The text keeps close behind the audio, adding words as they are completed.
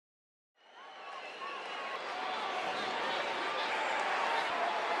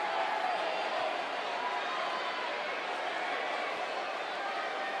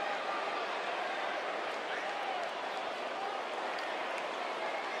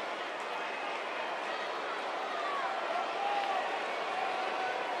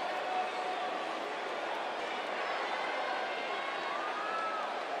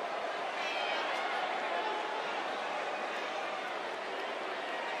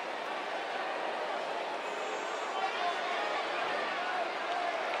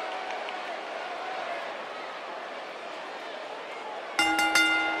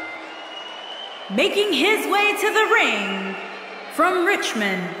Making his way to the ring from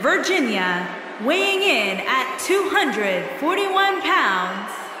Richmond, Virginia, weighing in at 241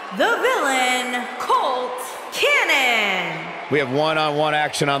 pounds, the villain, Colt Cannon. We have one-on-one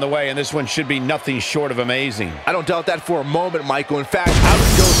action on the way, and this one should be nothing short of amazing. I don't doubt that for a moment, Michael. In fact, I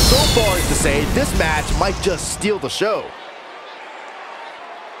would go so far as to say this match might just steal the show.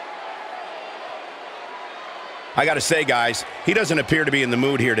 I gotta say, guys, he doesn't appear to be in the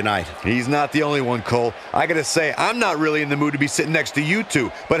mood here tonight. He's not the only one, Cole. I gotta say, I'm not really in the mood to be sitting next to you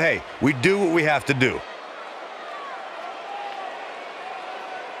two. But hey, we do what we have to do.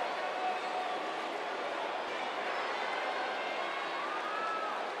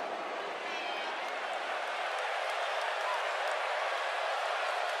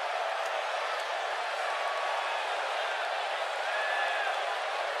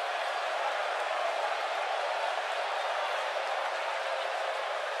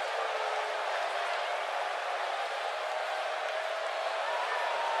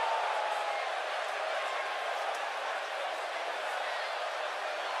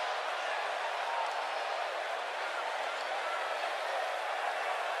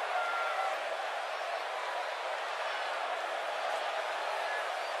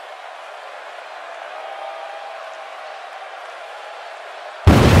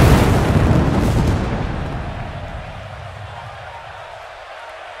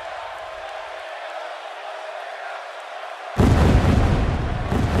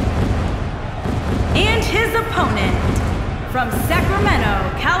 His opponent from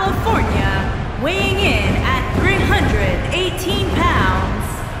Sacramento, California, weighing in at 318 pounds,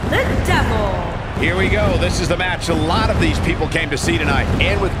 the Devil. Here we go. This is the match a lot of these people came to see tonight.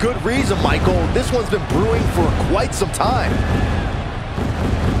 And with good reason, Michael. This one's been brewing for quite some time.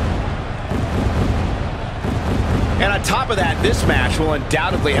 And on top of that, this match will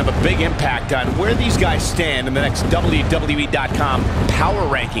undoubtedly have a big impact on where these guys stand in the next WWE.com power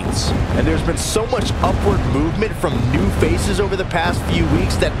rankings. And there's been so much upward movement from new faces over the past few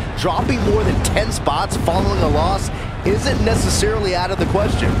weeks that dropping more than 10 spots following a loss isn't necessarily out of the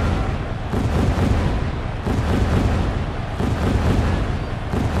question.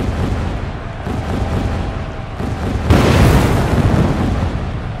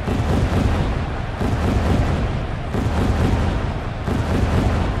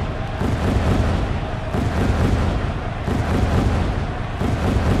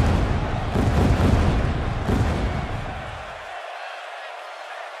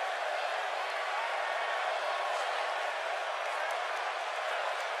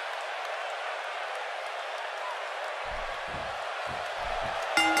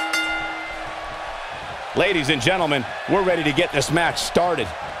 Ladies and gentlemen, we're ready to get this match started.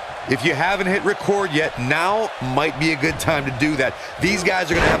 If you haven't hit record yet, now might be a good time to do that. These guys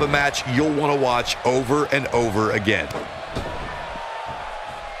are going to have a match you'll want to watch over and over again.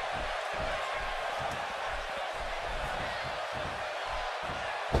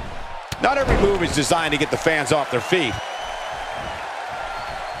 Not every move is designed to get the fans off their feet.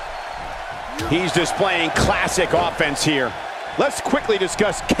 He's displaying classic offense here. Let's quickly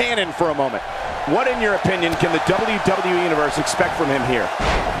discuss Cannon for a moment. What, in your opinion, can the WWE Universe expect from him here?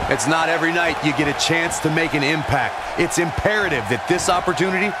 It's not every night you get a chance to make an impact. It's imperative that this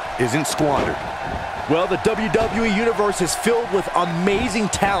opportunity isn't squandered. Well, the WWE Universe is filled with amazing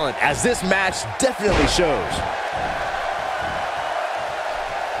talent, as this match definitely shows.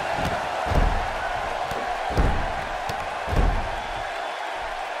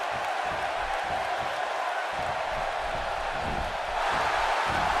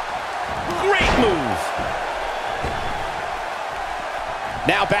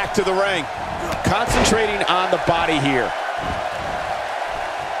 Now back to the ring, concentrating on the body here.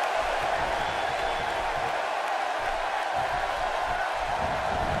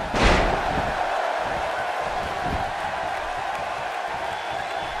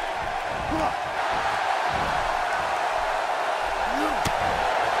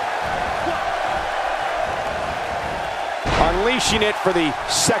 Unleashing it for the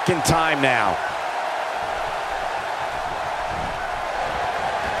second time now.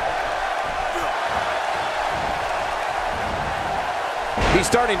 He's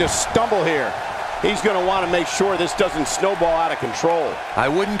starting to stumble here. He's going to want to make sure this doesn't snowball out of control. I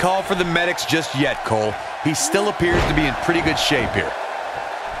wouldn't call for the medics just yet, Cole. He still appears to be in pretty good shape here.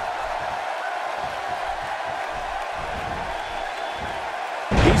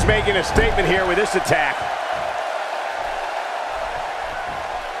 He's making a statement here with this attack.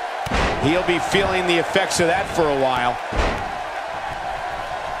 He'll be feeling the effects of that for a while.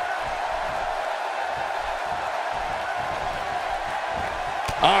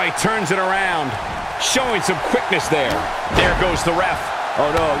 Oh, he turns it around, showing some quickness there. There goes the ref. Oh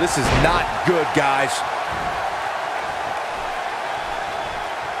no, this is not good, guys.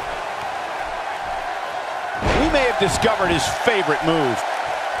 We may have discovered his favorite move.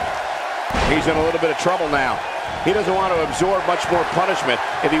 He's in a little bit of trouble now. He doesn't want to absorb much more punishment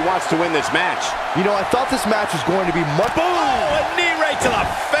if he wants to win this match. You know, I thought this match was going to be much... Boom! A knee right to the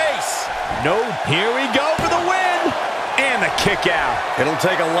face! No, here we go for the win! And the kick out. It'll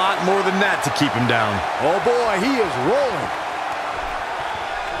take a lot more than that to keep him down. Oh boy, he is rolling.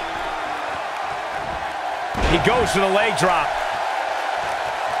 He goes for the leg drop.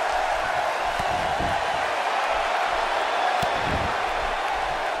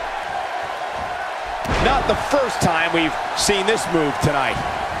 Not the first time we've seen this move tonight.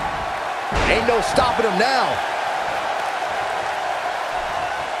 Ain't no stopping him now.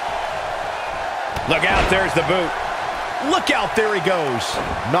 Look out, there's the boot. Look out, there he goes.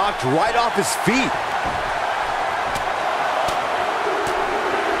 Knocked right off his feet.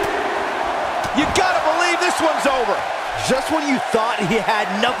 You gotta believe this one's over. Just when you thought he had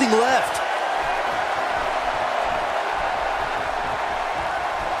nothing left.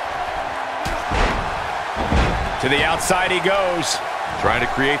 To the outside he goes. Trying to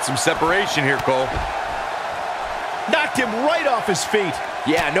create some separation here, Cole. Knocked him right off his feet.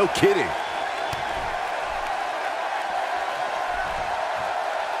 Yeah, no kidding.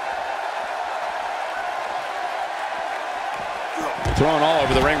 Thrown all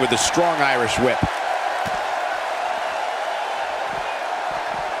over the ring with the strong Irish whip.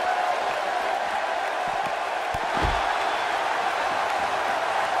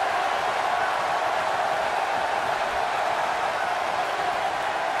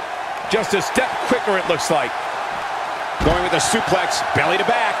 Just a step quicker, it looks like. Going with a suplex, belly to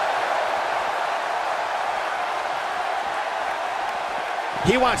back.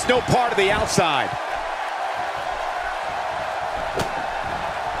 He wants no part of the outside.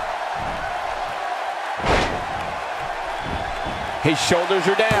 His shoulders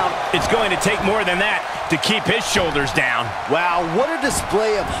are down. It's going to take more than that to keep his shoulders down. Wow, what a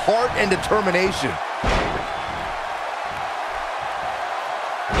display of heart and determination.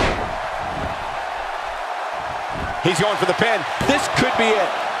 He's going for the pin. This could be it.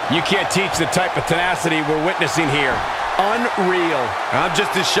 You can't teach the type of tenacity we're witnessing here. Unreal. I'm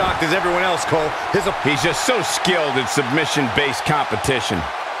just as shocked as everyone else, Cole. He's just so skilled in submission-based competition.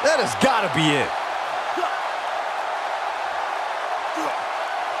 That has got to be it.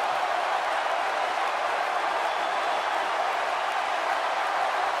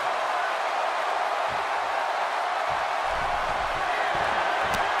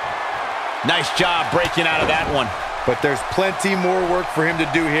 Nice job breaking out of that one. But there's plenty more work for him to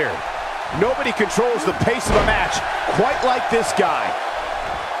do here. Nobody controls the pace of a match quite like this guy.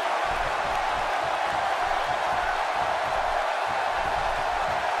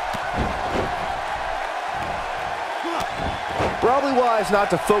 Probably wise not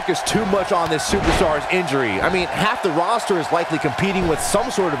to focus too much on this superstar's injury. I mean, half the roster is likely competing with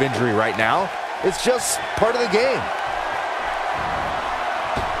some sort of injury right now. It's just part of the game.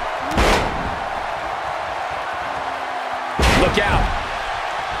 Look out.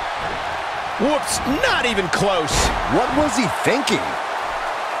 Whoops, not even close. What was he thinking?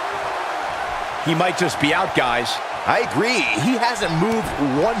 He might just be out, guys. I agree. He hasn't moved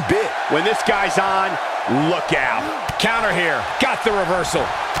one bit. When this guy's on, look out. Counter here. Got the reversal.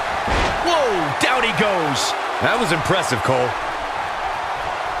 Whoa, down he goes. That was impressive, Cole.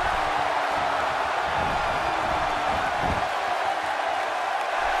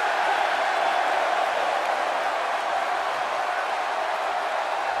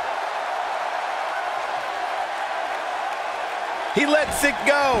 He lets it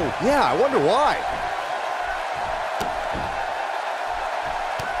go. Yeah, I wonder why.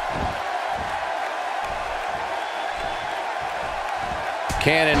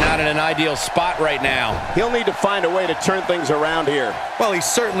 Cannon not in an ideal spot right now. He'll need to find a way to turn things around here. Well, he's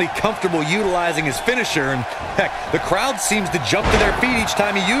certainly comfortable utilizing his finisher, and heck, the crowd seems to jump to their feet each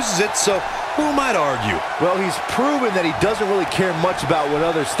time he uses it, so who might argue? Well, he's proven that he doesn't really care much about what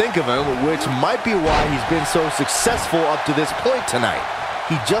others think of him, which might be why he's been so successful up to this point tonight.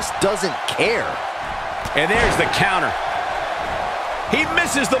 He just doesn't care. And there's the counter. He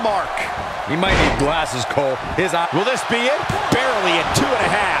misses the mark. He might need glasses, Cole. His eye. Will this be it? Barely at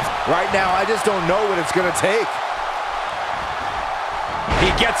 2.5. Right now, I just don't know what it's going to take.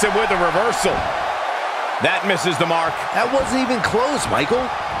 He gets him with a reversal. That misses the mark. That wasn't even close, Michael.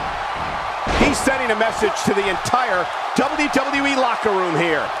 He's sending a message to the entire WWE locker room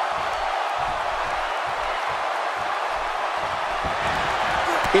here.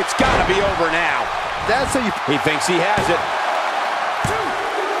 It's got to be over now. That's how you... He thinks he has it.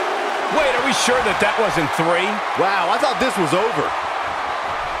 Wait, are we sure that that wasn't 3? Wow, I thought this was over.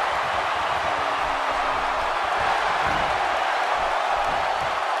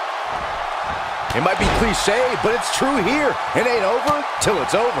 It might be cliche, but it's true here. It ain't over till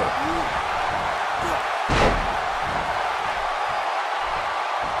it's over.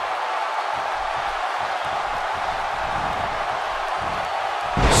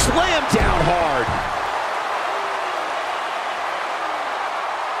 Slam down hard.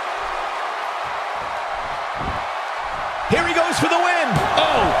 Here he goes for the win.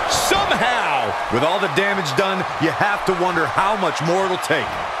 Oh, somehow. With all the damage done, you have to wonder how much more it'll take.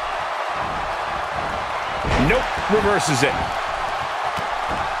 Nope, reverses it.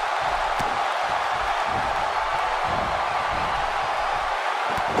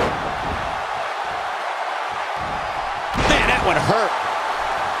 Man, that one hurt.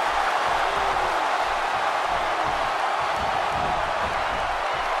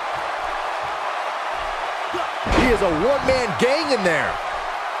 He is a one-man gang in there.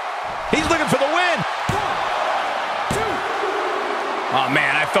 He's looking for the win. Oh,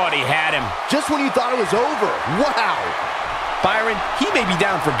 man, I thought he had him. Just when you thought it was over. Wow. Byron, he may be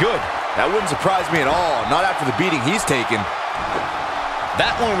down for good. That wouldn't surprise me at all. Not after the beating he's taken.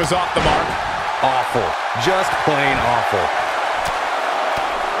 That one was off the mark. Awful. Just plain awful.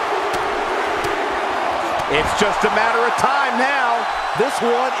 It's just a matter of time now. This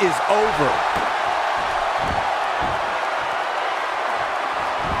one is over.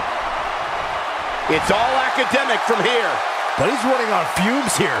 It's all academic from here. But he's running on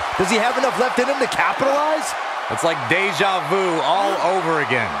fumes here. Does he have enough left in him to capitalize? It's like deja vu all over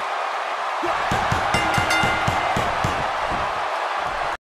again.